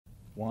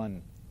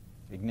1,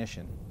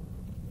 ignition.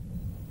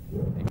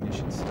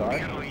 Ignition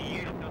start.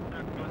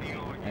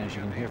 And as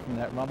you can hear from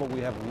that rumble, we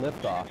have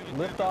liftoff.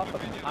 Liftoff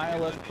of an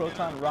ILS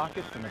Proton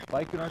rocket from the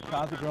Baikонur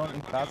Cosmodrome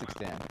in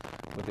Kazakhstan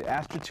with the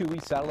Astra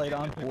 2E satellite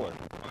on board.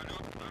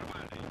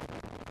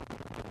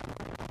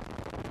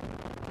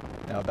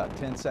 Now, about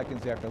 10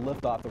 seconds after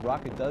liftoff, the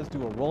rocket does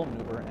do a roll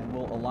maneuver and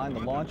will align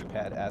the launch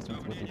pad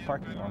azimuth with the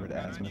parking orbit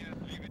azimuth,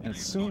 and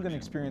it's soon going to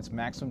experience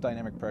maximum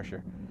dynamic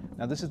pressure.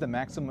 Now, this is the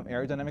maximum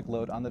aerodynamic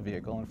load on the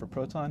vehicle, and for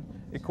Proton,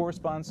 it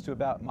corresponds to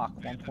about Mach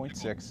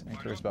 1.6 and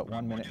occurs about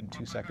 1 minute and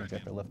 2 seconds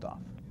after liftoff.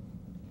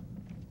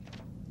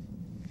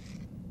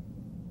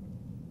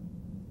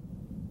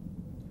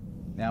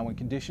 Now, when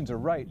conditions are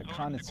right, a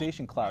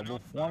condensation cloud will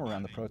form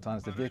around the Proton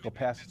as the vehicle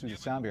passes through the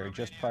sound barrier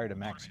just prior to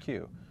max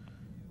Q.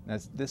 Now,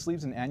 this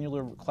leaves an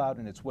annular cloud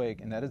in its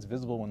wake, and that is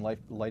visible when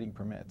lighting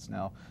permits.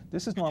 Now,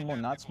 this is normal,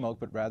 not smoke,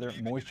 but rather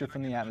moisture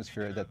from the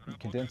atmosphere that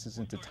condenses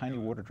into tiny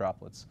water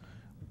droplets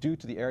due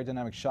to the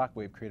aerodynamic shock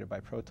wave created by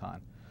Proton.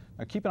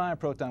 Now, keep an eye on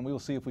Proton. We will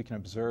see if we can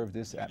observe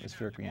this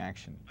atmospheric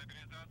reaction.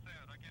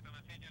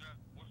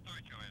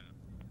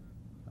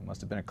 There must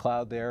have been a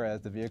cloud there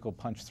as the vehicle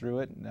punched through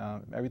it.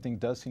 Everything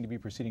does seem to be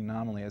proceeding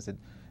nominally as it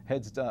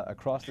heads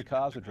across the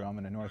Cosmodrome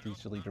in a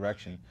northeasterly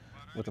direction,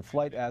 with a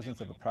flight azimuth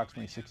of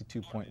approximately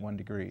 62.1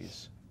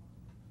 degrees.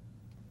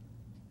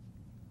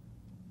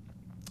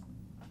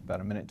 About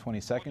 1 minute 20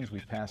 seconds,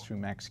 we've passed through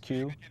max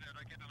Q.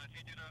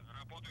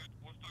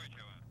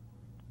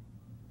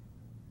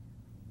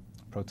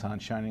 Proton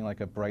shining like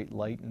a bright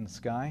light in the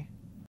sky.